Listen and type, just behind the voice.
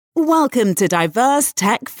Welcome to Diverse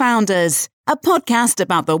Tech Founders, a podcast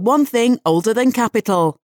about the one thing older than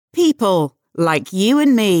capital, people like you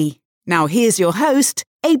and me. Now here's your host,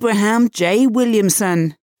 Abraham J.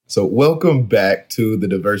 Williamson. So welcome back to the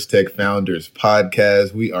Diverse Tech Founders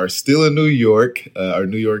podcast. We are still in New York, our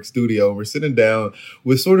New York studio. We're sitting down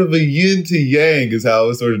with sort of a yin to yang is how I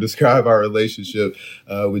would sort of describe our relationship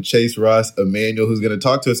with Chase Ross Emanuel, who's going to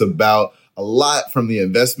talk to us about a lot from the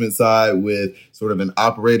investment side with sort of an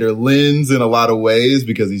operator lens in a lot of ways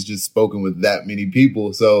because he's just spoken with that many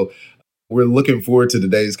people. So we're looking forward to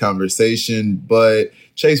today's conversation. But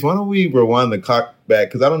Chase, why don't we rewind the clock back?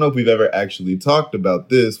 Because I don't know if we've ever actually talked about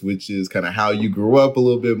this, which is kind of how you grew up a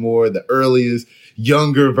little bit more, the earliest,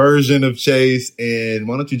 younger version of Chase. And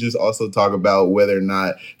why don't you just also talk about whether or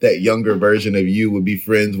not that younger version of you would be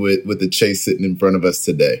friends with the Chase sitting in front of us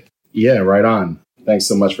today? Yeah, right on. Thanks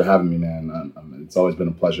so much for having me, man. It's always been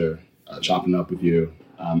a pleasure chopping up with you.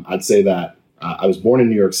 I'd say that I was born in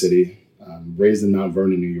New York City, raised in Mount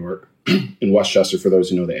Vernon, New York, in Westchester, for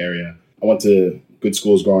those who know the area. I went to good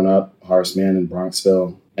schools growing up, Horace Mann in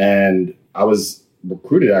Bronxville, and I was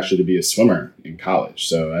recruited actually to be a swimmer in college.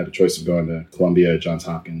 So I had a choice of going to Columbia, Johns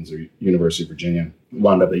Hopkins, or University of Virginia.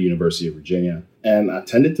 Wound up at University of Virginia. And I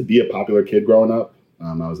tended to be a popular kid growing up.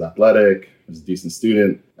 I was athletic, I was a decent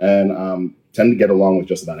student, and tend to get along with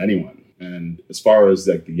just about anyone. And as far as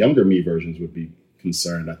like the younger me versions would be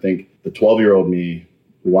concerned, I think the 12-year-old me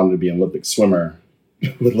who wanted to be an Olympic swimmer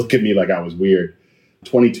would look at me like I was weird.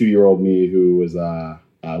 22-year-old me who was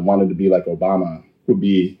wanted to be like Obama would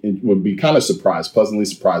be kind of surprised, pleasantly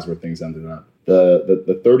surprised where things ended up.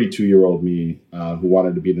 The 32-year-old me who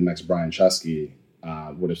wanted to be the next Brian Chesky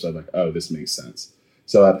would have said like, oh, this makes sense.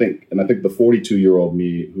 So I think the 42-year-old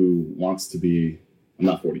me who wants to be, I'm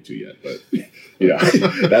not 42 yet, but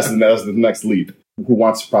that's the next leap. Who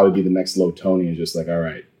wants to probably be the next Low Tony is just like, all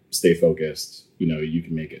right, stay focused. You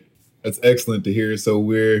can make it. That's excellent to hear. So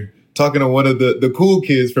we're talking to one of the cool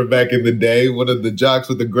kids from back in the day, one of the jocks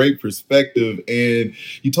with a great perspective. And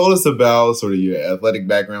you told us about sort of your athletic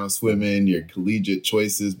background, swimming, your collegiate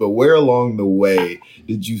choices, but where along the way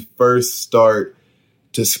did you first start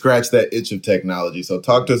to scratch that itch of technology? So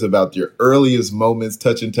talk to us about your earliest moments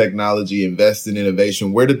touching technology, investing in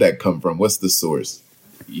innovation. Where did that come from? What's the source?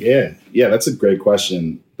 Yeah, that's a great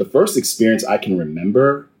question. The first experience I can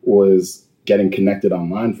remember was getting connected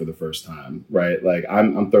online for the first time, right? Like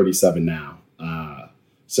I'm 37 now.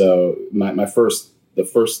 So the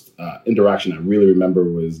first interaction I really remember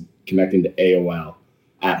was connecting to AOL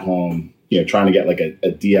at home, trying to get like a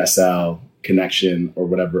DSL connection or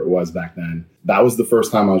whatever it was back then. That was the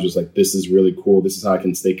first time I was just like, this is really cool. This is how I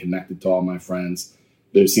can stay connected to all my friends.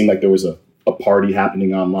 It seemed like there was a party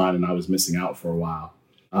happening online and I was missing out for a while.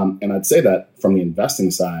 And I'd say that from the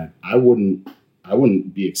investing side, I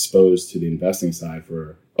wouldn't be exposed to the investing side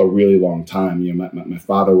for a really long time. My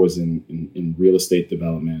father was in real estate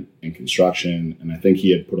development and construction, and I think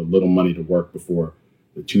he had put a little money to work before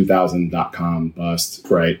the 2000 .com bust,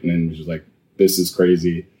 right? And then it was just like, this is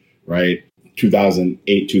crazy, right?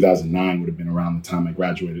 2008, 2009 would have been around the time I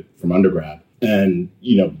graduated from undergrad. And,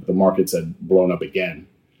 the markets had blown up again,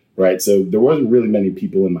 right? So there wasn't really many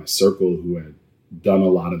people in my circle who had done a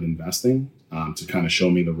lot of investing to kind of show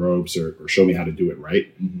me the ropes or show me how to do it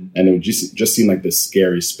right. Mm-hmm. And it would just seem like this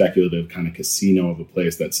scary, speculative kind of casino of a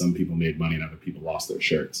place that some people made money and other people lost their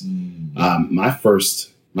shirts. Mm-hmm. My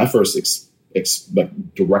first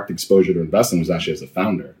direct exposure to investing was actually as a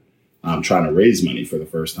founder. Trying to raise money for the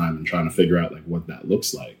first time and trying to figure out like what that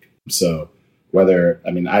looks like. So I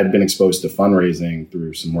had been exposed to fundraising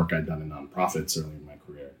through some work I'd done in nonprofits early in my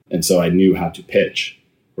career. And so I knew how to pitch,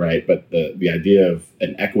 right? But the idea of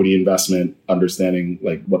an equity investment, understanding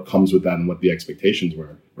like what comes with that and what the expectations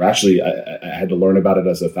were actually, I had to learn about it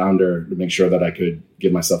as a founder to make sure that I could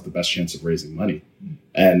give myself the best chance of raising money.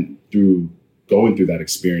 And through going through that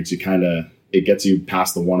experience, it gets you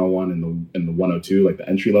past the 101 and the 102, like the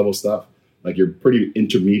entry level stuff. Like you're pretty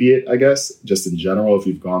intermediate, I guess, just in general, if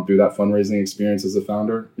you've gone through that fundraising experience as a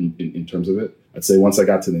founder in terms of it. I'd say once I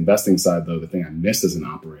got to the investing side, though, the thing I missed as an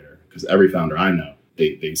operator, because every founder I know,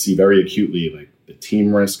 they see very acutely like the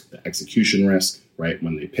team risk, the execution risk, right?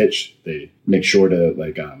 When they pitch, they make sure to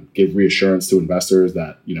give reassurance to investors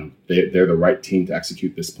that, they're the right team to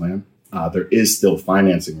execute this plan. There is still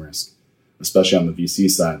financing risk, especially on the VC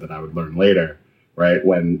side, that I would learn later, right?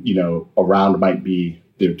 When, a round might be,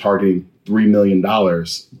 they're targeting $3 million,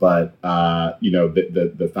 but,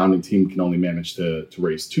 the founding team can only manage to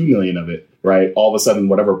raise 2 million of it, right? All of a sudden,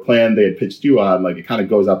 whatever plan they had pitched you on, like it kind of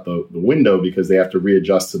goes out the window because they have to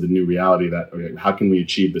readjust to the new reality that, okay, how can we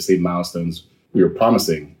achieve the same milestones we were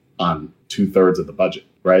promising on 2/3 of the budget,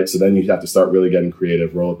 right? So then you have to start really getting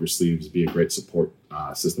creative, roll up your sleeves, be a great support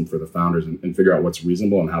system for the founders, and figure out what's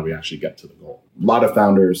reasonable and how we actually get to the goal. A lot of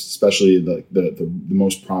founders, especially the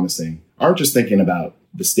most promising, aren't just thinking about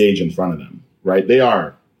the stage in front of them, right? They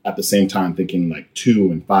are at the same time thinking like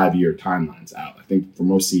 2 and 5 year timelines out. I think for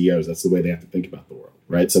most CEOs, that's the way they have to think about the world,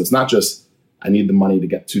 right? So it's not just, I need the money to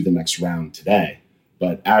get to the next round today,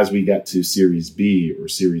 but as we get to Series B or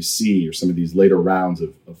Series C or some of these later rounds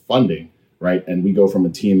of funding, right? And we go from a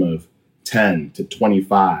team of 10 to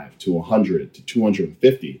 25 to 100 to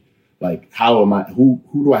 250, like who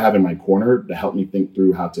do I have in my corner to help me think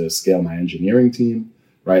through how to scale my engineering team,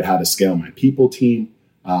 right? How to scale my people team,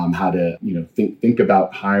 how to, think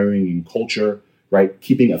about hiring and culture, right?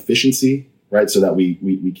 Keeping efficiency, right? So that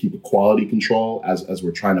we keep a quality control as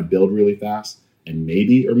we're trying to build really fast and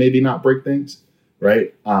maybe or maybe not break things,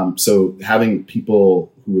 right? So having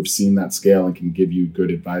people who have seen that scale and can give you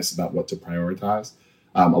good advice about what to prioritize,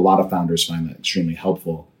 a lot of founders find that extremely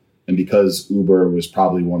helpful. And because Uber was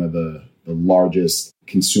probably one of the largest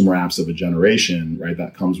consumer apps of a generation, right,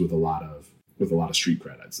 that comes with a lot of street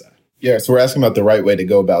cred, I'd say. Yeah, so we're asking about the right way to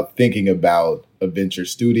go about thinking about a venture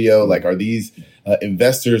studio. Like, are these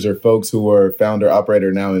investors or folks who are founder,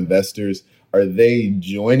 operator, now investors, are they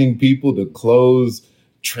joining people to close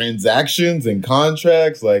transactions and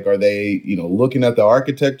contracts? Like, are they, looking at the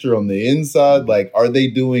architecture on the inside? Like, are they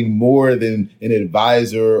doing more than an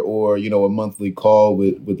advisor or, a monthly call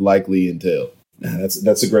would likely entail?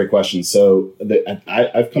 That's a great question. So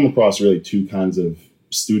I've come across really two kinds of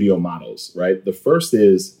studio models, right? The first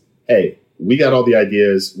is, hey, we got all the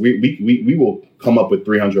ideas. We will come up with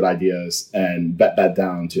 300 ideas and bet that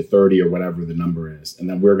down to 30 or whatever the number is. And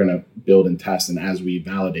then we're going to build and test. And as we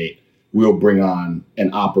validate, we'll bring on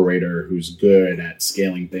an operator who's good at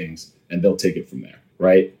scaling things and they'll take it from there,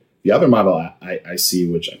 right? The other model I see,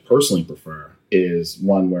 which I personally prefer, is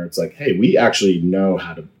one where it's like, hey, we actually know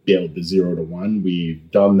how to build the 0 to 1. We've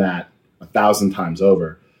done that 1,000 times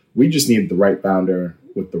over. We just need the right founder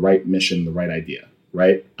with the right mission, the right idea,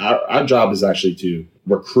 right? Our job is actually to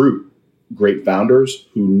recruit great founders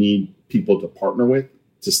who need people to partner with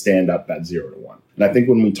to stand up that 0 to 1. And I think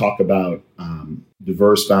when we talk about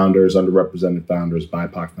diverse founders, underrepresented founders,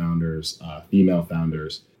 BIPOC founders, female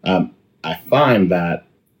founders, I find that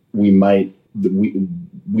we might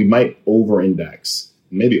over-index.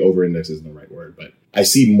 Maybe over-index isn't the right word, but I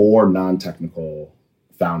see more non-technical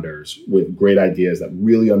founders with great ideas that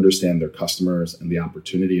really understand their customers and the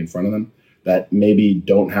opportunity in front of them, that maybe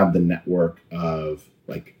don't have the network of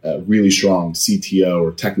like a really strong CTO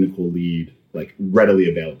or technical lead like readily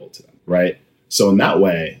available to them, right? So in that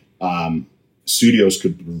way, studios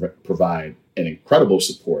could provide an incredible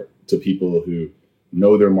support to people who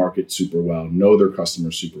know their market super well, know their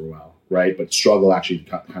customers super well, right? But struggle actually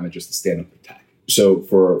kind of just to stand up the tech. So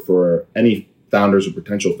for any founders or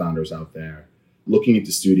potential founders out there, looking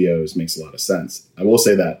into studios makes a lot of sense. I will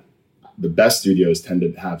say that the best studios tend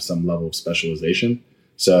to have some level of specialization.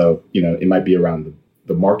 So, it might be around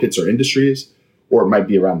the markets or industries, or it might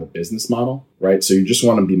be around the business model, right? So you just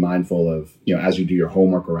want to be mindful of, as you do your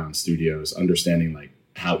homework around studios, understanding like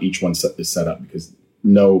how each one is set up, because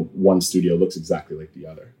no one studio looks exactly like the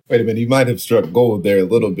other. Wait a minute, you might have struck gold there a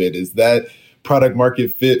little bit. Is that product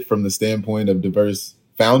market fit from the standpoint of diverse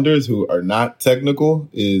founders who are not technical?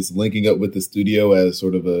 Is linking up with the studio as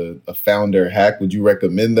sort of a founder hack? Would you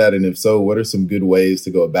recommend that? And if so, what are some good ways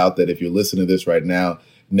to go about that? If you're listening to this right now,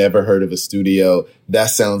 never heard of a studio, that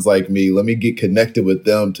sounds like me. Let me get connected with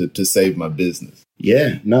them to save my business.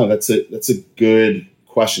 Yeah, no, that's a good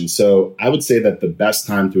question. So I would say that the best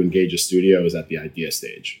time to engage a studio is at the idea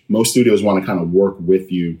stage. Most studios want to kind of work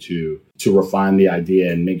with you to refine the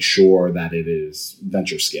idea and make sure that it is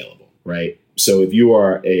venture scalable, right? So if you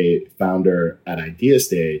are a founder at idea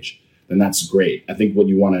stage, then that's great. I think what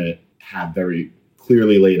you want to have very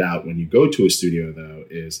clearly laid out when you go to a studio, though,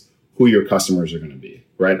 is who your customers are going to be,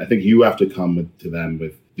 right? I think you have to come to them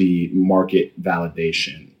with the market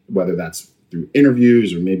validation, whether that's through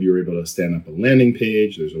interviews or maybe you're able to stand up a landing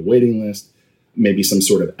page, there's a waiting list, maybe some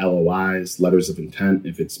sort of LOIs, letters of intent,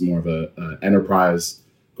 if it's more of a enterprise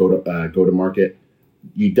go to market.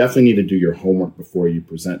 You definitely need to do your homework before you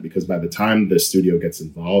present, because by the time the studio gets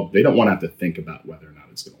involved, they don't want to have to think about whether or not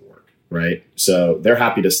it's going to work, right? So they're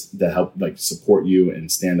happy to help like support you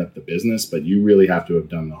and stand up the business, but you really have to have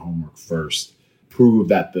done the homework first, prove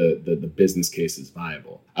that the business case is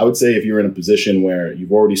viable. I would say if you're in a position where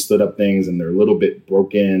you've already stood up things and they're a little bit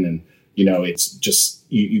broken and it's just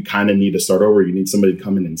you kind of need to start over, you need somebody to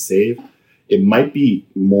come in and save, it might be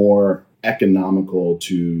more economical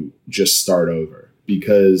to just start over,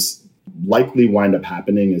 because likely wind up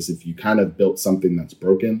happening is if you kind of built something that's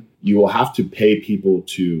broken, you will have to pay people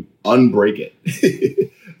to unbreak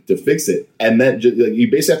it, to fix it. And then you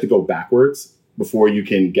basically have to go backwards before you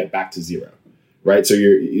can get back to zero, right? So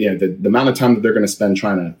the amount of time that they're going to spend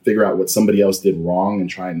trying to figure out what somebody else did wrong and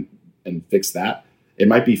try and fix that, it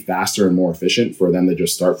might be faster and more efficient for them to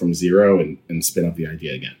just start from zero and spin up the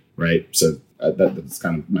idea again, right? So that's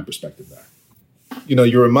kind of my perspective there.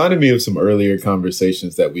 You reminded me of some earlier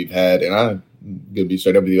conversations that we've had, and I'm going to be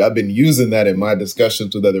straight up with you. I've been using that in my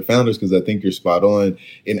discussions with other founders because I think you're spot on.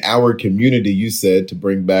 In our community, you said, to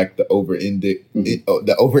bring back the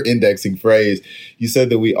over-indexing phrase, you said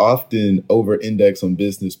that we often over-index on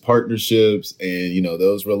business partnerships and,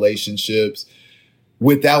 those relationships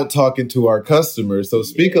without talking to our customers. So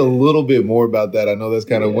speak a little bit more about that. I know that's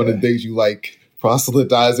kind of one of the things you like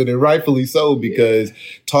proselytizing, and rightfully so, because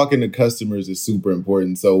talking to customers is super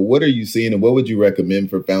important. So what are you seeing, and what would you recommend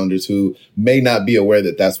for founders who may not be aware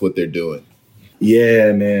that that's what they're doing?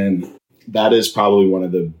 Yeah, man, that is probably one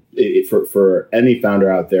of the, for any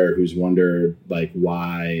founder out there who's wondered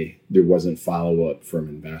why there wasn't follow-up from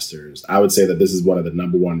investors, I would say that this is one of the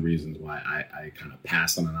number one reasons why I kind of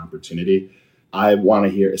pass on an opportunity. I want to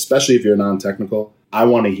hear, especially if you're non-technical, I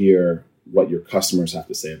want to hear what your customers have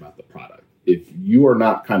to say about the product. If you are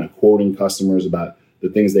not kind of quoting customers about the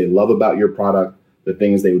things they love about your product, the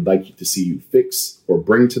things they would like to see you fix or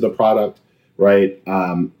bring to the product, right?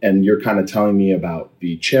 And you're kind of telling me about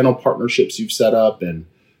the channel partnerships you've set up and,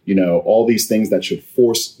 all these things that should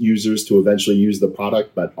force users to eventually use the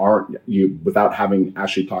product, but aren't you without having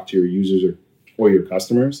actually talked to your users or your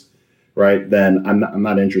customers, right? Then I'm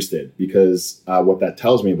not interested, because what that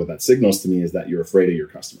tells me, what that signals to me is that you're afraid of your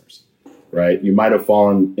customers. Right? You might have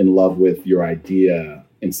fallen in love with your idea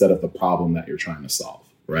instead of the problem that you're trying to solve,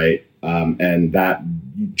 right? And that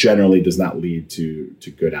generally does not lead to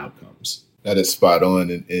good outcomes. That is spot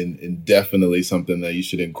on, and definitely something that you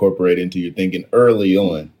should incorporate into your thinking early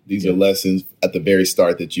on. These are lessons at the very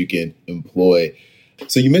start that you can employ.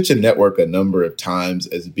 So you mentioned network a number of times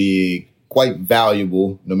as being quite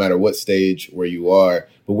valuable, no matter what stage where you are.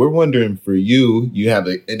 But we're wondering, for you, you have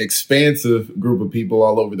an expansive group of people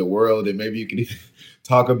all over the world, and maybe you can even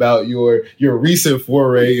talk about your recent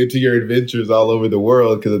foray into your adventures all over the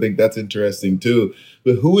world, because I think that's interesting too.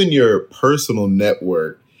 But who in your personal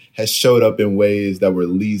network has showed up in ways that were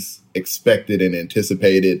least expected and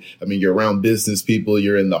anticipated? I mean, you're around business people,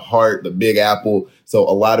 you're in the heart, the Big Apple. So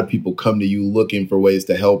a lot of people come to you looking for ways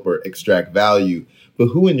to help or extract value. But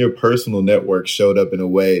who in your personal network showed up in a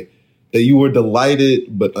way that you were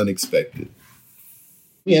delighted but unexpected?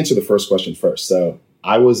 Let me answer the first question first. So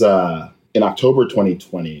I was in October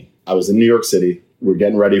 2020, I was in New York City. We're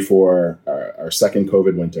getting ready for our second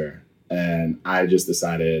COVID winter. And I just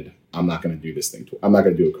decided I'm not going to do this thing. I'm not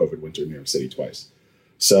going to do a COVID winter in New York City twice.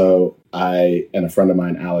 So I and a friend of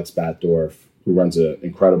mine, Alex Batdorf, who runs an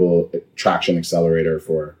incredible traction accelerator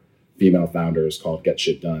for female founders called Get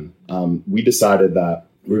Shit Done, we decided that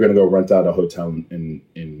we were going to go rent out a hotel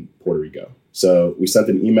in Puerto Rico. So we sent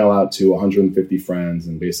an email out to 150 friends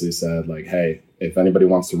and basically said, hey, if anybody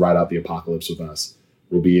wants to ride out the apocalypse with us,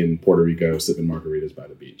 we'll be in Puerto Rico sipping margaritas by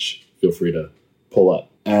the beach. Feel free to pull up.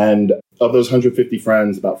 And of those 150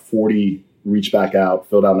 friends, about 40 reached back out,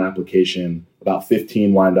 filled out an application. About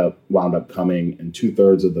 15 wound up coming, and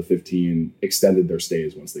 2/3 of the 15 extended their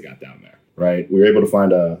stays once they got down there. Right? We were able to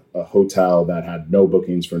find a hotel that had no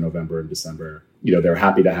bookings for November and December. They're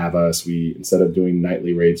happy to have us. We, instead of doing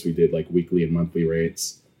nightly rates, we did weekly and monthly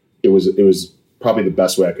rates. It was probably the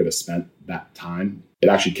best way I could have spent that time. It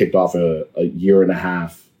actually kicked off a 1.5 year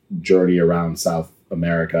journey around South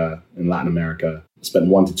America and Latin America. Spent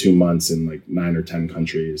 1 to 2 months in 9 or 10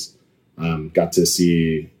 countries. Got to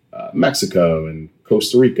see Mexico and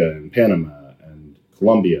Costa Rica and Panama and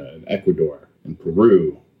Colombia and Ecuador and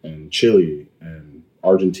Peru and Chile and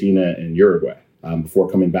Argentina and Uruguay before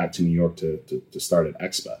coming back to New York to start at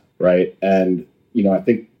Expa, right? And, I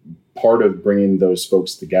think part of bringing those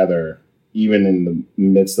folks together, even in the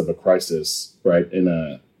midst of a crisis, right,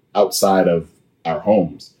 outside of our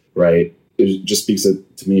homes, right, it just speaks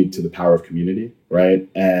to me to the power of community, right,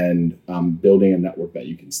 and building a network that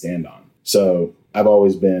you can stand on. So I've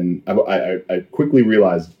always been, I quickly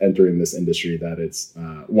realized entering this industry that it's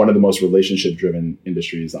one of the most relationship-driven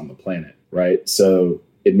industries on the planet, right? So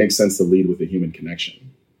it makes sense to lead with a human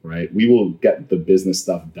connection, right? We will get the business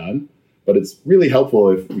stuff done, but it's really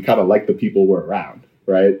helpful if we kind of like the people we're around,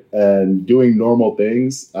 right? And doing normal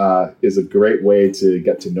things is a great way to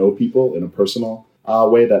get to know people in a personal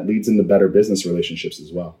way that leads into better business relationships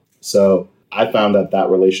as well. So I found that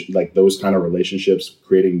relation, those kind of relationships,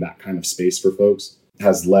 creating that kind of space for folks,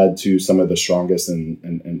 has led to some of the strongest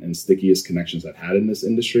and stickiest connections I've had in this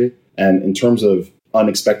industry. And in terms of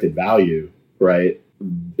unexpected value, right,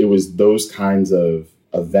 it was those kinds of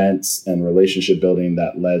events and relationship building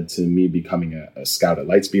that led to me becoming a scout at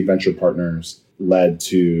Lightspeed Venture Partners, led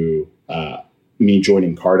to me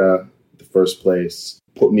joining Carta in the first place,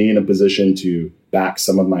 put me in a position to back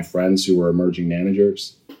some of my friends who were emerging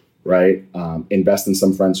managers, right? Invest in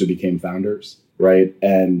some friends who became founders, right?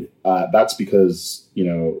 And that's because,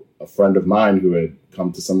 a friend of mine who had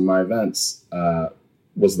come to some of my events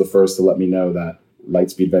was the first to let me know that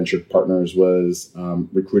Lightspeed Venture Partners was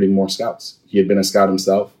recruiting more scouts. He had been a scout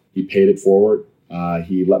himself. He paid it forward.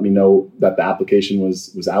 He let me know that the application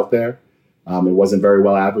was out there. It wasn't very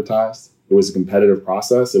well advertised. It was a competitive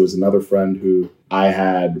process. It was another friend who I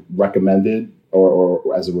had recommended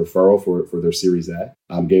or as a referral for their Series A.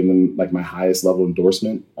 Gave them like my highest level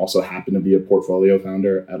endorsement. Also happened to be a portfolio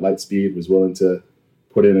founder at Lightspeed, was willing to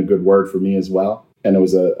put in a good word for me as well. And it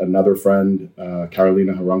was another friend,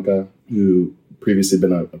 Carolina Harunka, who previously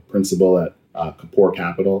been a principal at Kapoor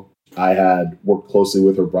Capital. I had worked closely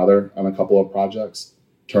with her brother on a couple of projects.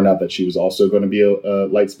 Turned out that she was also going to be a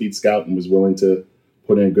Lightspeed scout and was willing to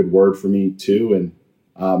put in a good word for me too.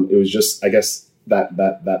 And it was just, I guess,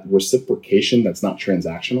 that reciprocation that's not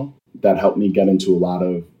transactional that helped me get into a lot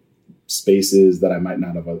of spaces that I might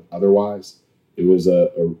not have otherwise. It was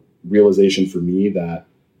a realization for me that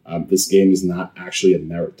this game is not actually a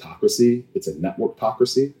meritocracy. It's a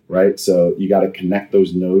networkocracy, right? So you got to connect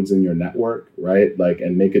those nodes in your network, right?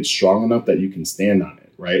 and make it strong enough that you can stand on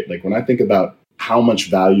it, right? Like when I think about how much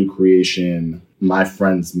value creation my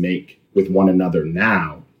friends make with one another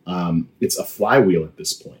now, it's a flywheel at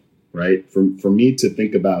this point, right? For me to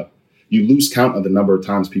think about, you lose count of the number of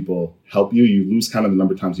times people help you. You lose count of the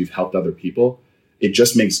number of times you've helped other people. It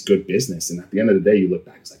just makes good business. And at the end of the day, you look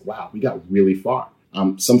back, it's like, wow, we got really far.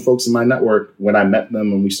 Some folks in my network, when I met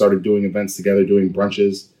them, when we started doing events together, doing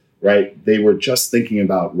brunches, right, they were just thinking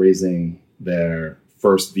about raising their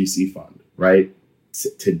first VC fund, right?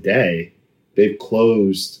 Today, they've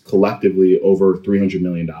closed collectively over $300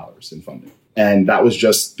 million in funding. And that was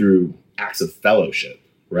just through acts of fellowship,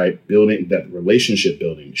 right? Building that relationship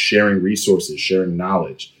building, sharing resources, sharing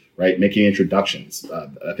knowledge, right? Making introductions.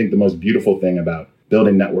 I think the most beautiful thing about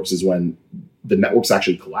building networks is when the networks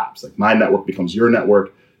actually collapse. Like my network becomes your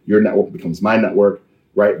network becomes my network,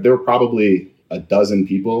 right? There are probably a dozen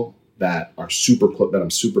people that are that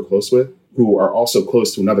I'm super close with who are also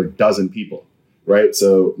close to another dozen people, right?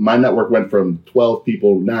 So my network went from 12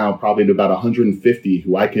 people now probably to about 150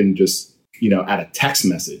 who I can just, at a text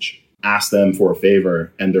message, ask them for a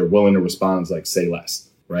favor and they're willing to respond like, say less,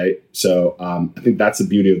 right? So I think that's the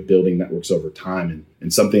beauty of building networks over time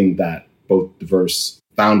and something that both diverse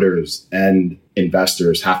founders and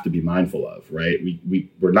investors have to be mindful of, right?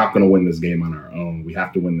 We're not going to win this game on our own. We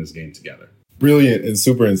have to win this game together. Brilliant and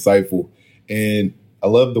super insightful. And I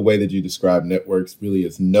love the way that you describe networks really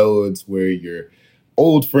as nodes where your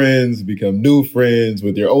old friends become new friends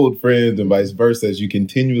with your old friends and vice versa as you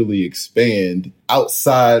continually expand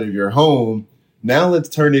outside of your home. Now let's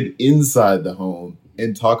turn it inside the home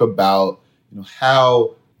and talk about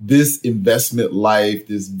how this investment life,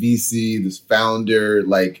 this VC, this founder,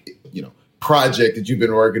 project that you've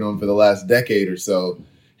been working on for the last decade or so,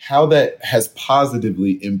 how that has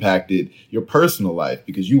positively impacted your personal life,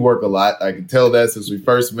 because you work a lot. I can tell that since we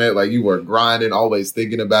first met, you were grinding, always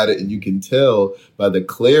thinking about it. And you can tell by the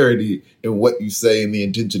clarity in what you say and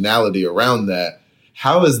the intentionality around that.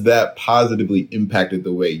 How has that positively impacted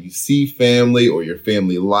the way you see family or your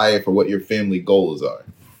family life or what your family goals are?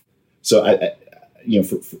 So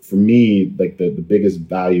for me, the biggest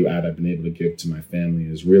value add I've been able to give to my family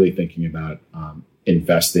is really thinking about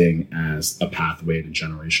investing as a pathway to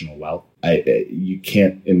generational wealth. You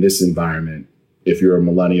can't, in this environment, if you're a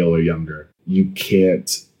millennial or younger, you can't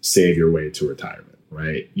save your way to retirement,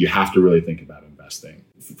 right? You have to really think about investing.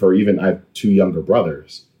 I have two younger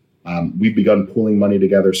brothers. We've begun pooling money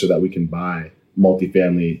together so that we can buy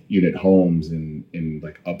multifamily unit homes in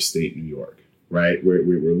upstate New York. Right.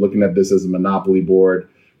 We're looking at this as a monopoly board.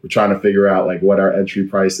 We're trying to figure out what our entry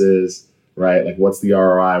price is, right? What's the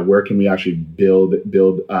ROI? Where can we actually build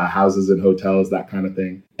houses and hotels, that kind of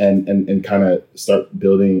thing, and kind of start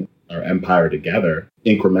building our empire together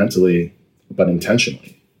incrementally, but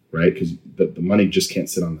intentionally, right? Because the money just can't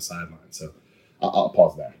sit on the sidelines. So I'll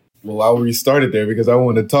pause there. Well, I'll restart it there because I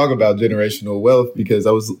want to talk about generational wealth, because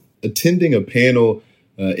I was attending a panel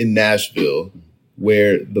in Nashville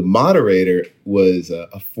where the moderator was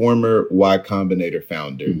a former Y Combinator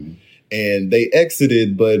founder. Mm-hmm. And they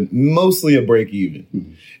exited, but mostly a break even.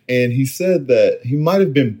 Mm-hmm. And he said that he might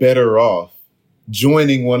have been better off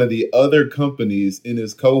joining one of the other companies in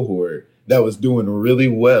his cohort that was doing really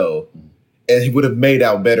well, and he would have made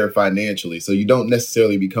out better financially. So you don't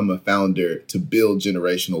necessarily become a founder to build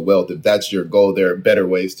generational wealth. If that's your goal, there are better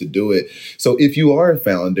ways to do it. So if you are a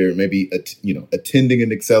founder, maybe attending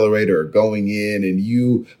an accelerator or going in, and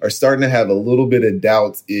you are starting to have a little bit of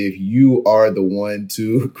doubts if you are the one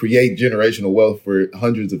to create generational wealth for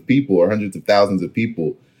hundreds of people or hundreds of thousands of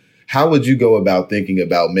people, how would you go about thinking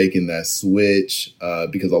about making that switch?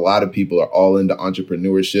 Because a lot of people are all into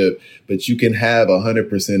entrepreneurship, but you can have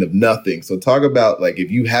 100% of nothing. So talk about, like, if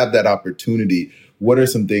you have that opportunity, what are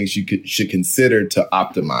some things you should consider to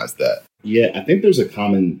optimize that? Yeah, I think there's a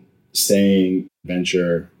common saying,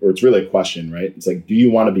 venture, or it's really a question, right? It's like, do you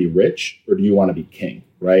want to be rich or do you want to be king,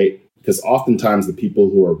 right? Because oftentimes the people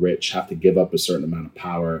who are rich have to give up a certain amount of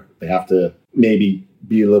power. They have to maybe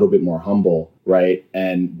be a little bit more humble, right?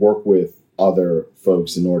 And work with other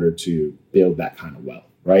folks in order to build that kind of wealth,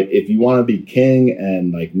 right? If you want to be king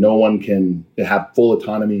and like no one can have full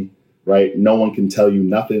autonomy, right? No one can tell you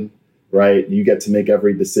nothing, right? You get to make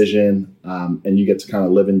every decision and you get to kind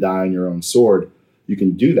of live and die on your own sword. You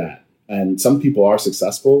can do that. And some people are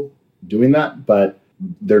successful doing that, but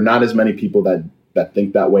there are not as many people that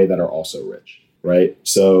think that way that are also rich. Right.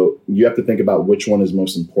 So you have to think about which one is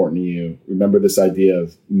most important to you. Remember this idea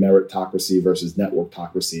of meritocracy versus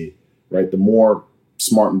networkocracy, right? The more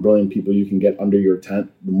smart and brilliant people you can get under your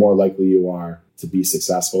tent, the more likely you are to be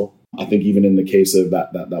successful. I think even in the case of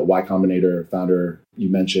that Y Combinator founder you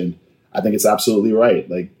mentioned, I think it's absolutely right.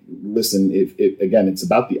 Like, listen, again, it's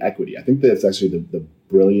about the equity. I think that's actually the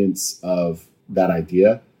brilliance of that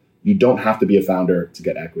idea. You don't have to be a founder to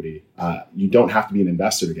get equity. You don't have to be an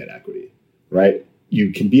investor to get equity. Right?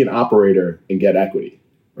 You can be an operator and get equity,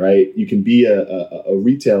 right? You can be a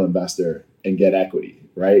retail investor and get equity,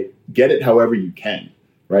 right? Get it however you can,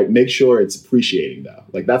 right? Make sure it's appreciating though.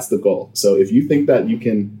 Like, that's the goal. So if you think that you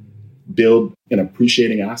can build an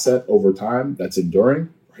appreciating asset over time that's enduring,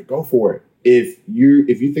 right, go for it. If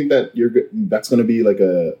you think that that's going to be like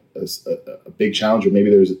a big challenge, or maybe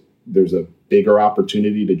there's a bigger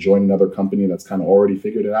opportunity to join another company that's kind of already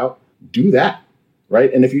figured it out, do that.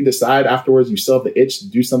 Right. And if you decide afterwards you still have the itch to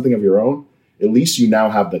do something of your own, at least you now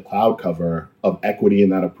have the cloud cover of equity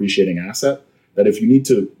in that appreciating asset, that if you need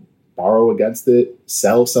to borrow against it,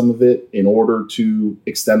 sell some of it in order to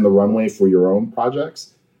extend the runway for your own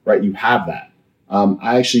projects, right, you have that.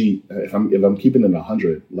 I actually, if I'm keeping it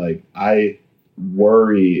 100, like, I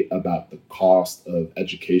worry about the cost of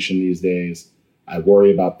education these days. I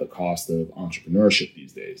worry about the cost of entrepreneurship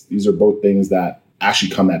these days. These are both things that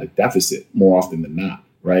actually come at a deficit more often than not,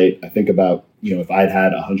 right? I think about, if I'd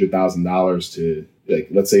had $100,000 to, like,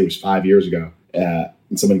 let's say it was 5 years ago, and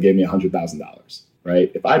somebody gave me $100,000,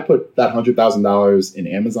 right? If I put that $100,000 in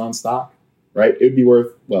Amazon stock, right, it'd be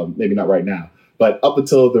worth, well, maybe not right now, but up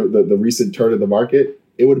until the recent turn of the market,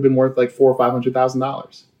 it would have been worth like $400,000 or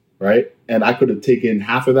 $500,000, right? And I could have taken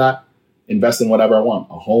half of that, invest in whatever I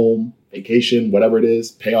want, a home, vacation, whatever it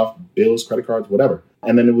is, pay off bills, credit cards, whatever.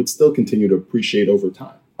 And then it would still continue to appreciate over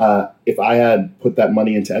time. If I had put that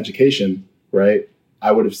money into education, right,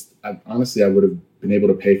 I would have been able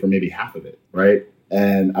to pay for maybe half of it, right?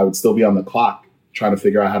 And I would still be on the clock trying to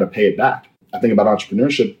figure out how to pay it back. I think about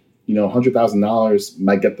entrepreneurship, $100,000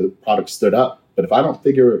 might get the product stood up. But if I don't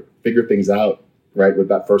figure things out, right, with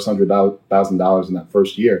that first $100,000 in that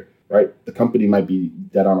first year, right, the company might be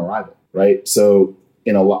dead on arrival, right? So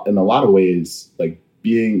in a lot of ways, like,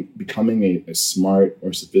 becoming a smart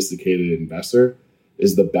or sophisticated investor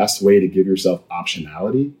is the best way to give yourself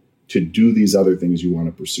optionality to do these other things you want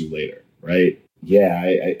to pursue later, right? Yeah,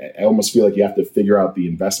 I almost feel like you have to figure out the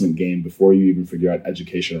investment game before you even figure out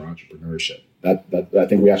education or entrepreneurship. That I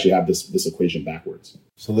think we actually have this equation backwards.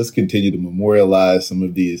 So let's continue to memorialize some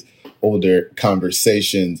of these older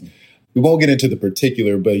conversations. We won't get into the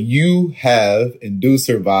particular, but you have and do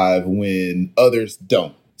survive when others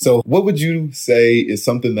don't. So what would you say is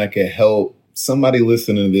something that could help somebody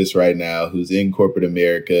listening to this right now who's in corporate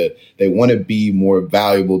America? They want to be more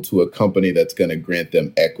valuable to a company that's going to grant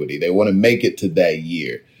them equity. They want to make it to that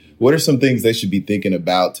year. What are some things they should be thinking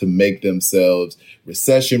about to make themselves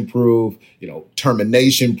recession-proof,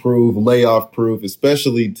 termination-proof, layoff-proof,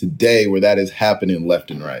 especially today where that is happening left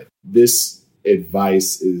and right? This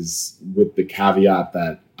advice is with the caveat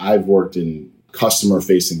that I've worked in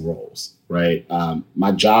customer-facing roles. Right.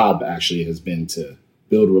 My job actually has been to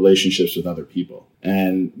build relationships with other people.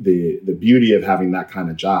 And the beauty of having that kind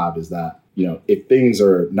of job is that, if things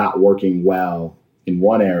are not working well in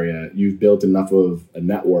one area, you've built enough of a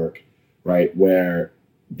network, right, where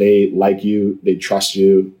they like you, they trust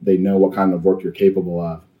you, they know what kind of work you're capable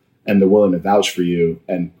of. and they're willing to vouch for you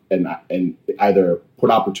and either put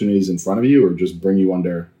opportunities in front of you or just bring you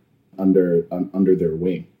under their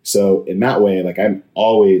wing. So in that way, like I'm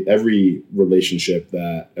always, every relationship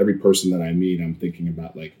every person that I meet, I'm thinking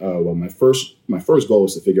about like, oh, well, my first goal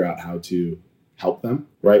is to figure out how to help them,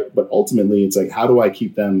 right? But ultimately it's like, how do I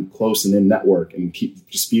keep them close and in network and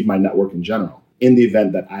just feed my network in general in the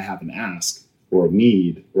event that I have an ask or a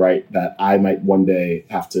need, right, that I might one day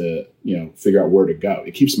have to, figure out where to go.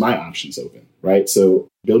 It keeps my options open, right? So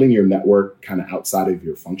building your network kind of outside of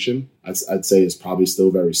your function, I'd say is probably still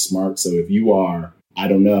very smart. So if you are, I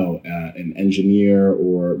don't know, an engineer,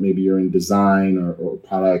 or maybe you're in design or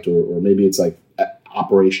product, or maybe it's like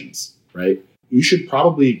operations, right? You should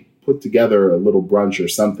probably put together a little brunch or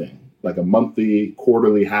something, like a monthly,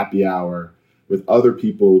 quarterly happy hour with other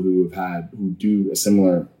people who do a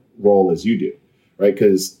similar role as you do, right?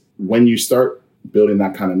 Because when you start building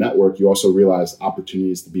that kind of network, you also realize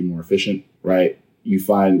opportunities to be more efficient, right? You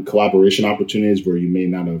find collaboration opportunities where you may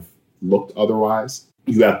not have looked otherwise.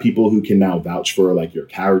 You have people who can now vouch for like your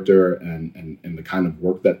character and the kind of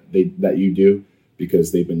work that you do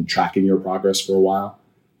because they've been tracking your progress for a while,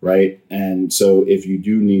 right? And so if you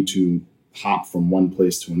do need to hop from one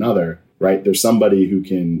place to another, right, there's somebody who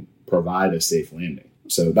can provide a safe landing.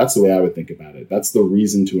 So that's the way I would think about it. That's the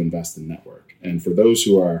reason to invest in network. And for those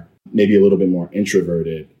who are maybe a little bit more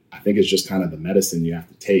introverted, I think it's just kind of the medicine you have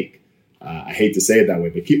to take. I hate to say it that way,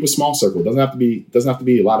 but keep a small circle. It doesn't have to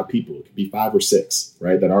be a lot of people. It could be 5 or 6,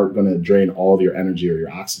 right, that aren't going to drain all of your energy or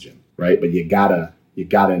your oxygen, right? But you gotta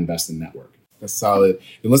invest in network. That's solid.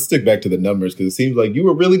 And let's stick back to the numbers, because it seems like you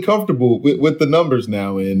were really comfortable with the numbers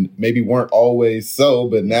now, and maybe weren't always so,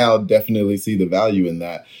 but now definitely see the value in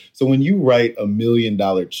that. So when you write $1 million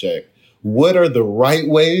check, what are the right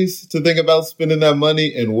ways to think about spending that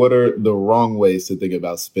money, and what are the wrong ways to think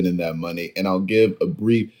about spending that money? And I'll give a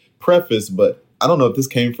brief preface, but I don't know if this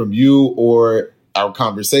came from you or our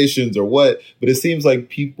conversations or what, but it seems like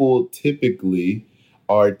people typically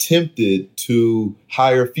are tempted to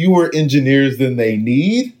hire fewer engineers than they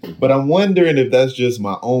need. But I'm wondering if that's just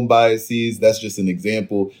my own biases. That's just an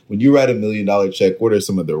example. When you write $1 million check, what are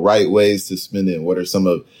some of the right ways to spend it? What are some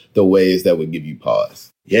of the ways that would give you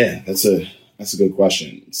pause? Yeah, that's a good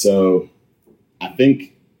question. So I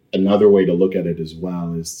think another way to look at it as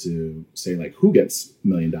well is to say, like, who gets $1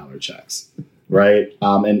 million checks, right?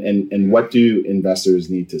 And what do investors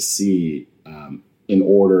need to see in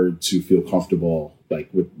order to feel comfortable, like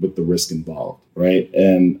with the risk involved, right?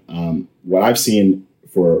 And what I've seen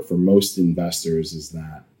for most investors is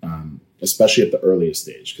that, especially at the earliest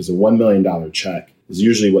stage, because a $1 million check is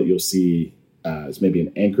usually what you'll see as maybe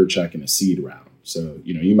an anchor check in a seed round. So,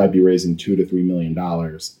 you might be raising $2 to $3 million.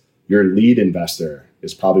 Your lead investor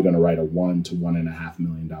is probably going to write a $1 to $1.5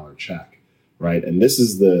 million check, right? And this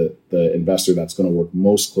is the investor that's going to work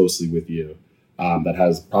most closely with you, that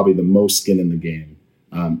has probably the most skin in the game,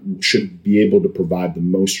 should be able to provide the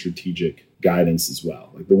most strategic guidance as well.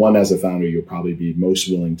 Like the one as a founder you'll probably be most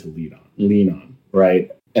willing to lean on, right?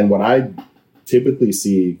 And what I typically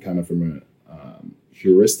see kind of from a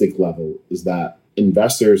heuristic level is that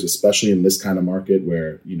investors, especially in this kind of market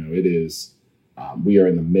where, it is, we are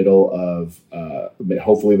in the middle of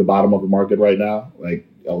hopefully the bottom of the market right now. Like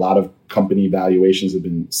a lot of company valuations have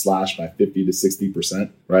been slashed by 50 to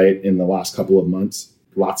 60%, right, in the last couple of months.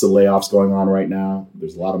 Lots of layoffs going on right now.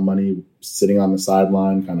 There's a lot of money sitting on the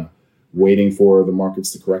sideline, kind of waiting for the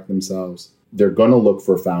markets to correct themselves. They're going to look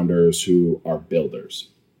for founders who are builders,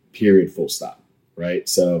 period, full stop, right?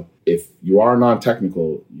 So if you are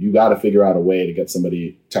non-technical, you got to figure out a way to get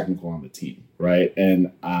somebody technical on the team, right?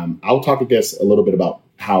 And I'll talk, I guess, a little bit about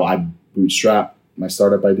how I bootstrap my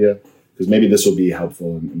startup idea, because maybe this will be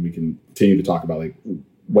helpful and we can continue to talk about like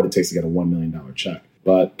what it takes to get a $1 million check.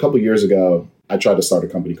 But a couple of years ago, I tried to start a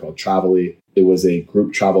company called Travelly. It was a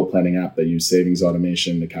group travel planning app that used savings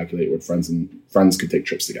automation to calculate what friends could take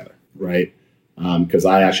trips together, right? Because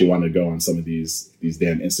I actually wanted to go on some of these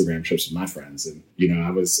damn Instagram trips with my friends, and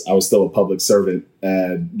I was still a public servant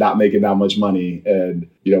and not making that much money, and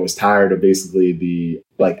was tired of basically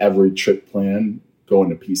every trip plan going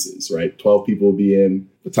to pieces, right? 12 people will be in.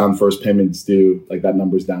 The time first payment's due, like that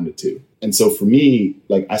number's down to 2. And so for me,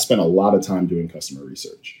 like I spent a lot of time doing customer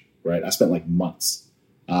research. Right. I spent like months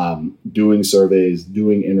doing surveys,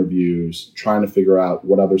 doing interviews, trying to figure out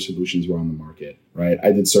what other solutions were on the market. Right.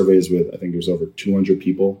 I did surveys with, I think it was over 200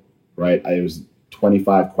 people. Right. It was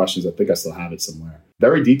 25 questions. I think I still have it somewhere.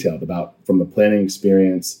 Very detailed about, from the planning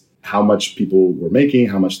experience, how much people were making,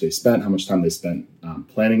 how much they spent, how much time they spent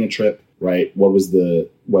planning a trip. Right. What was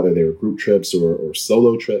whether they were group trips or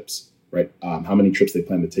solo trips. Right. How many trips they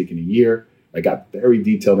plan to take in a year. I got very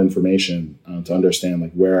detailed information to understand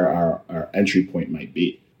like where our entry point might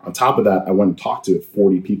be. On top of that, I went and talked to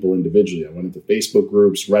 40 people individually. I went into Facebook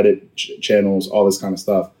groups, Reddit channels, all this kind of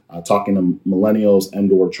stuff, talking to millennials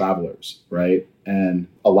and/or travelers, right? And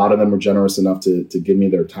a lot of them were generous enough to give me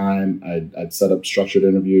their time. I'd set up structured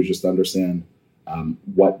interviews just to understand how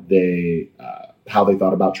they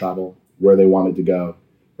thought about travel, where they wanted to go,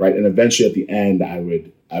 right? And eventually, at the end, I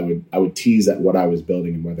would tease at what I was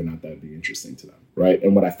building and whether or not that would be interesting to them, right?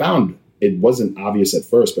 And what I found, it wasn't obvious at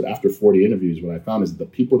first, but after 40 interviews, what I found is the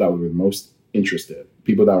people that were most interested,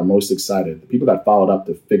 people that were most excited, the people that followed up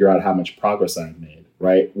to figure out how much progress I had made,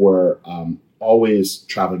 right, were always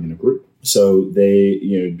traveling in a group. So they,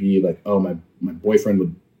 be like, oh, my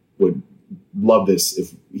boyfriend would love this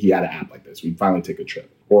if he had an app like this. We'd finally take a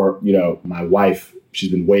trip. Or, my wife,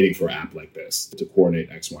 she's been waiting for an app like this to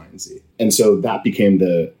coordinate X, Y, and Z. And so that became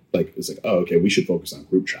it's like, oh, okay, we should focus on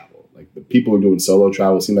group travel. Like the people who are doing solo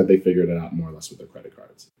travel, it seemed like they figured it out more or less with their credit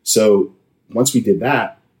cards. So once we did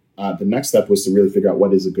that, the next step was to really figure out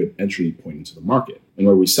what is a good entry point into the market. And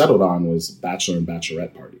where we settled on was bachelor and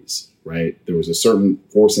bachelorette parties, right? There was a certain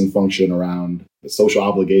forcing function around the social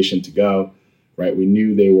obligation to go, right? We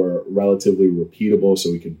knew they were relatively repeatable,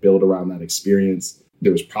 so we could build around that experience.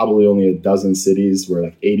 There was probably only a dozen cities where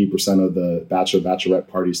like 80% of the bachelorette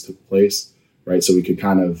parties took place, right? So we could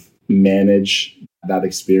kind of manage that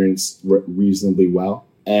experience reasonably well.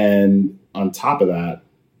 And on top of that,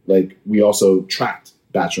 like we also tracked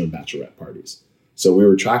bachelor and bachelorette parties. So we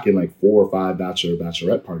were tracking like 4 or 5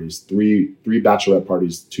 bachelorette parties, three bachelorette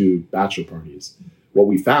parties, 2 bachelor parties. What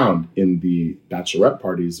we found in the bachelorette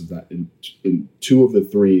parties is that in 2 of the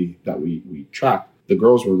 3 that we tracked, the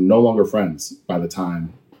girls were no longer friends by the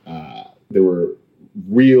time there were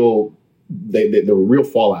real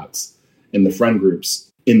fallouts in the friend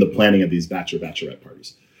groups in the planning of these bachelorette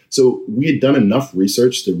parties. So we had done enough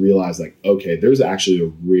research to realize like, okay, there's actually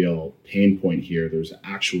a real pain point here. There's an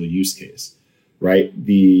actual use case, right?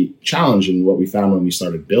 The challenge and what we found when we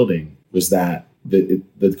started building was that the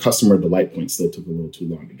customer delight point still took a little too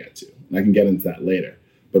long to get to. And I can get into that later.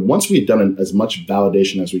 But once we had done as much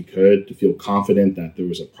validation as we could to feel confident that there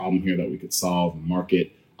was a problem here that we could solve,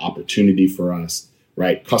 market opportunity for us,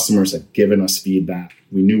 right? Customers had given us feedback.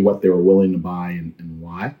 We knew what they were willing to buy and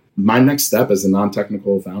why. My next step as a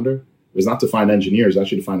non-technical founder was not to find engineers,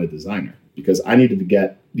 actually to find a designer, because I needed to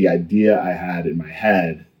get the idea I had in my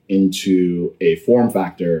head into a form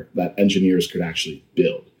factor that engineers could actually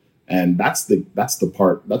build. And that's the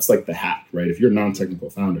part, that's like the hack, right? If you're a non-technical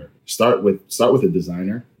founder, start with a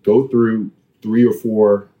designer, go through 3 or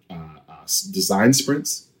 4 design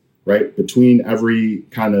sprints, right? Between every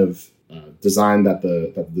kind of design that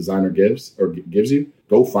the designer gives you,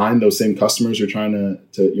 go find those same customers you're trying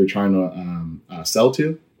to sell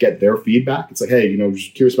to, get their feedback. It's like, hey,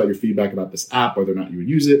 just curious about your feedback about this app, whether or not you would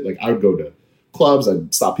use it. Like I would go to clubs,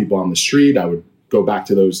 I'd stop people on the street, I would go back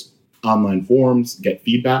to those online forums, get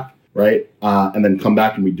feedback, right? And then come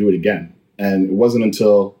back and we do it again. And it wasn't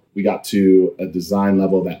until we got to a design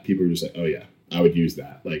level that people were just like, oh yeah, I would use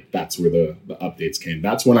that. Like that's where the updates came.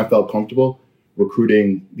 That's when I felt comfortable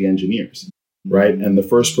recruiting the engineers, right? And the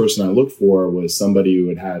first person I looked for was somebody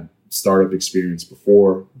who had startup experience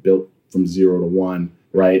before, built from 0 to 1,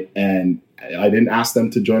 right? And I didn't ask them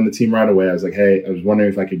to join the team right away. I was like, hey, I was wondering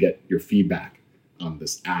if I could get your feedback on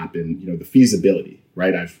this app and the feasibility,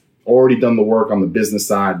 right? I've already done the work on the business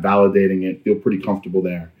side, validating it, feel pretty comfortable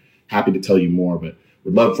there. Happy to tell you more, but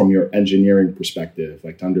would love from your engineering perspective,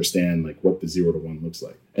 like to understand like what the 0 to 1 looks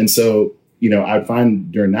like. And so, I'd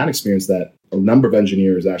find during that experience that a number of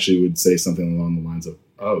engineers actually would say something along the lines of,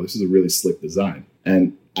 oh, this is a really slick design.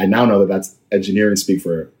 And I now know that that's engineering speak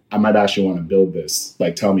for, I might actually want to build this,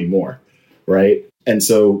 like tell me more, right? And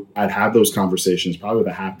so I'd have those conversations probably with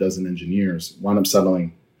a half dozen engineers, wound up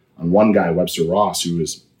settling on one guy, Webster Ross, who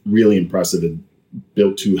was really impressive and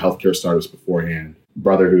built 2 healthcare startups beforehand,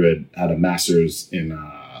 brother who had a master's in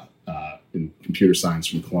computer science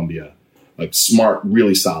from Columbia, like smart,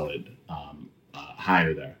 really solid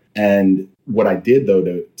hire there. And what I did though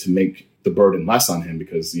to make the burden less on him,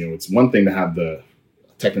 because it's one thing to have the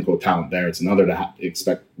technical talent there, it's another to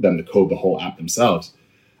expect them to code the whole app themselves.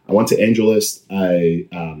 I went to AngelList. I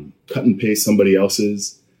cut and paste somebody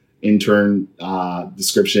else's intern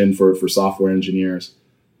description for software engineers,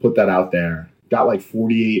 put that out there, got like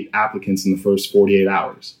 48 applicants in the first 48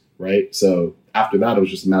 hours, right? So after that, it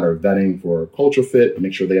was just a matter of vetting for culture fit,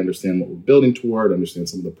 make sure they understand what we're building toward, understand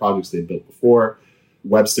some of the projects they built before.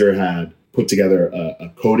 Webster had put together a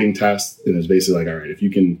coding test, and it was basically like, all right, if you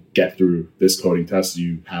can get through this coding test,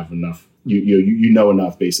 you have enough, you know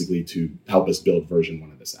enough basically to help us build version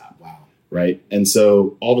 1 of this app. Wow. right? And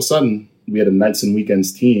so all of a sudden we had a nights and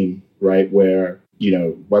weekends team, right, where,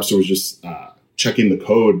 Webster was just checking the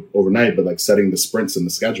code overnight, but like setting the sprints and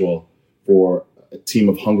the schedule for a team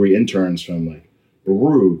of hungry interns from like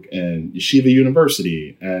Baruch and Yeshiva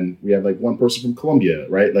University. And we had like one person from Columbia,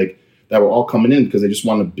 right? Like that were all coming in because they just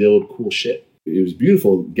want to build cool shit. It was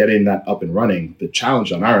beautiful getting that up and running. The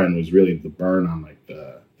challenge on our end was really the burn on like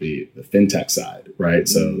the fintech side, right?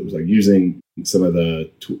 So it was like using some of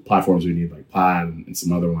the platforms we need, like Plaid and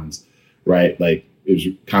some other ones, right? Like it was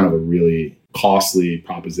kind of a really costly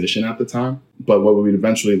proposition at the time. But what we'd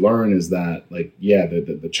eventually learn is that, like, yeah,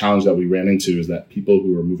 the challenge that we ran into is that people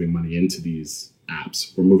who were moving money into these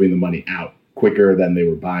apps were moving the money out quicker than they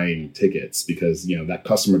were buying tickets, because, that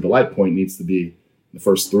customer delight point needs to be the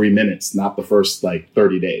first 3 minutes, not the first like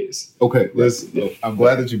 30 days. Okay, I'm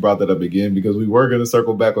glad that you brought that up again, because we were going to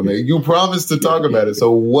circle back on that. You promised to talk about it.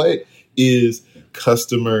 So what is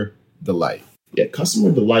customer delight? Yeah,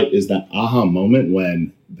 customer delight is that aha moment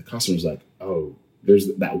when the customer's like, oh,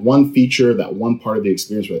 there's that one feature, that one part of the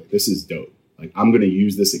experience where like, this is dope. Like, I'm going to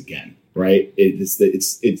use this again, right? It's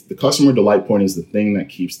the customer delight point is the thing that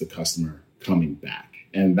keeps the customer coming back.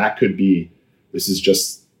 And that could be, this is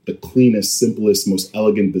just the cleanest, simplest, most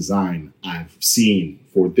elegant design I've seen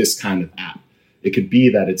for this kind of app. It could be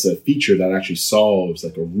that it's a feature that actually solves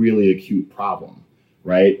like a really acute problem,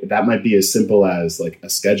 right? That might be as simple as like a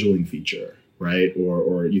scheduling feature, right?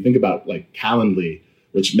 Or you think about like Calendly,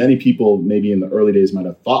 which many people maybe in the early days might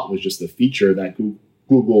have thought was just a feature that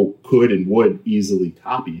Google could and would easily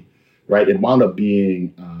copy, right? It wound up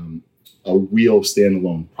being a real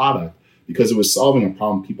standalone product because it was solving a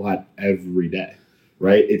problem people had every day.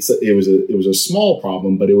 Right. It was a small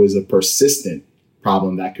problem, but it was a persistent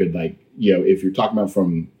problem that could, like, if you're talking about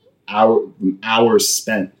from hours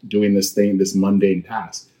spent doing this thing, this mundane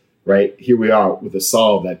task, right? Here we are with a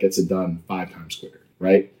solve that gets it done 5 times quicker.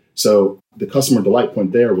 Right. So the customer delight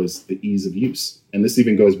point there was the ease of use. And this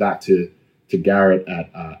even goes back to Garrett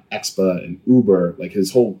at Expa and Uber. Like,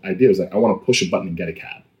 his whole idea was like, I want to push a button and get a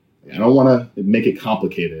cab. I don't want to make it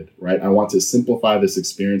complicated. Right. I want to simplify this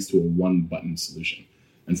experience to a one button solution.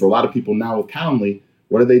 And for a lot of people now with Calendly,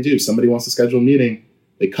 what do? Somebody wants to schedule a meeting,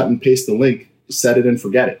 they cut and paste the link, set it and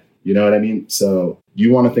forget it. You know what I mean? So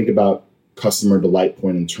you want to think about customer delight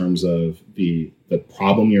point in terms of the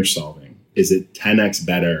problem you're solving. Is it 10x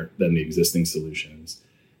better than the existing solutions?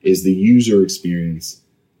 Is the user experience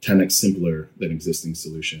 10x simpler than existing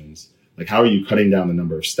solutions? Like, how are you cutting down the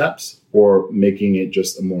number of steps or making it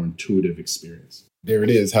just a more intuitive experience? There it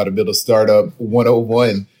is, how to build a startup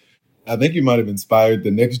 101. I think you might have inspired the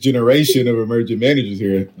next generation of emerging managers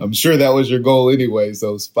here. I'm sure that was your goal anyway,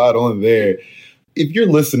 so spot on there. If you're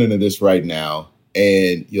listening to this right now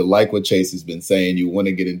and you like what Chase has been saying, you want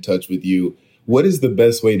to get in touch with you, what is the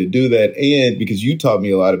best way to do that? And because you taught me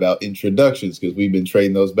a lot about introductions, because we've been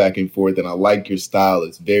trading those back and forth, and I like your style.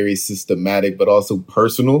 It's very systematic, but also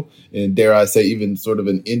personal. And dare I say, even sort of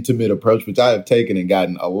an intimate approach, which I have taken and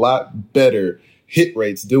gotten a lot better hit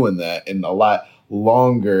rates doing that, and a lot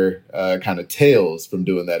longer kind of tails from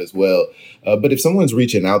doing that as well. But if someone's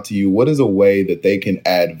reaching out to you, what is a way that they can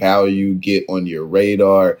add value, get on your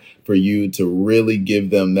radar for you to really give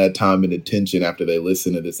them that time and attention after they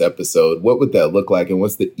listen to this episode? What would that look like? And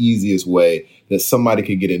what's the easiest way that somebody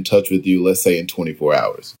could get in touch with you, let's say in 24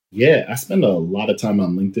 hours? Yeah, I spend a lot of time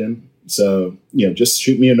on LinkedIn. So, just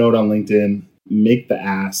shoot me a note on LinkedIn, make the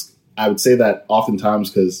ask. I would say that oftentimes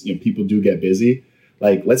because, people do get busy.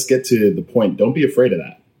 Like, let's get to the point. Don't be afraid of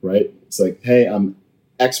that, right? It's like, hey, I'm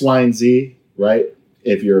X, Y, and Z, right?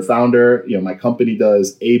 If you're a founder, my company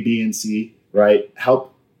does A, B, and C, right?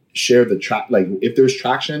 Help share the track. Like, if there's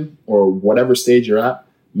traction or whatever stage you're at,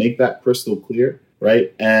 make that crystal clear,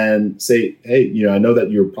 right? And say, hey, I know that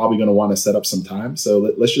you're probably going to want to set up some time. So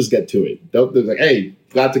let's just get to it. Don't like, hey,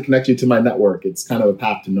 glad to connect you to my network. It's kind of a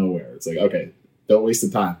path to nowhere. It's like, okay, don't waste the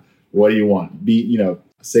time. What do you want?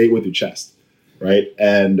 Say it with your chest. Right.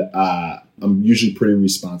 And I'm usually pretty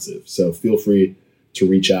responsive. So feel free to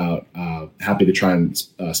reach out. Happy to try and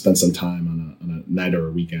spend some time on a night or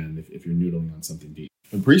a weekend if you're noodling on something deep.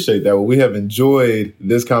 Appreciate that. Well, we have enjoyed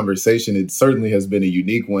this conversation. It certainly has been a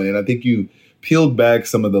unique one. And I think you peeled back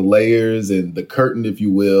some of the layers and the curtain, if you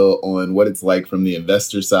will, on what it's like from the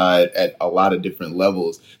investor side at a lot of different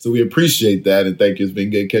levels. So we appreciate that. And thank you. It's been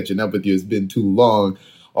good catching up with you. It's been too long.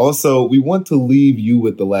 Also, we want to leave you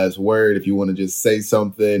with the last word. If you want to just say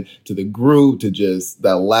something to the group, to just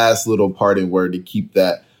that last little parting word to keep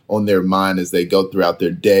that on their mind as they go throughout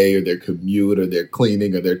their day or their commute or their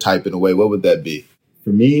cleaning or their typing away, what would that be?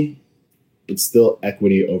 For me, it's still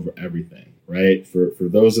equity over everything, right? For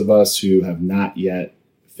those of us who have not yet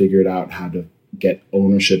figured out how to get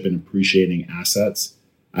ownership and appreciating assets.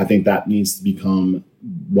 I think that needs to become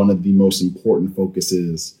one of the most important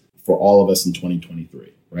focuses for all of us in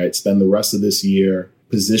 2023, right? Spend the rest of this year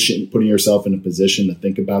putting yourself in a position to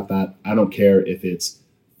think about that. I don't care if it's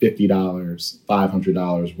 $50,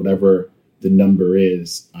 $500, whatever the number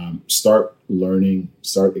is. Start learning,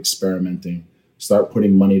 start experimenting, start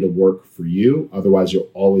putting money to work for you. Otherwise, you'll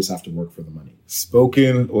always have to work for the money.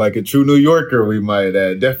 Spoken like a true New Yorker, we might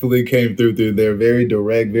add. Definitely came through there. Very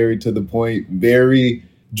direct, very to the point, very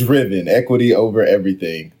driven. Equity over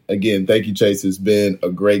everything. Again, thank you, Chase. It's been a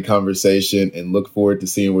great conversation and look forward to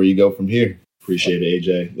seeing where you go from here. Appreciate it,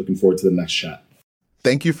 AJ. Looking forward to the next chat.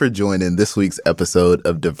 Thank you for joining this week's episode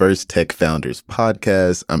of Diverse Tech Founders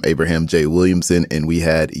Podcast. I'm Abraham J. Williamson, and we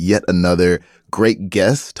had yet another great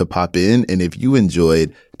guest to pop in. And if you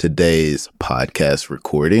enjoyed today's podcast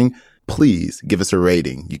recording, please give us a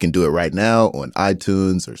rating. You can do it right now on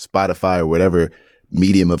iTunes or Spotify or whatever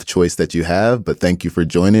medium of choice that you have. But thank you for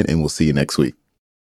joining, and we'll see you next week.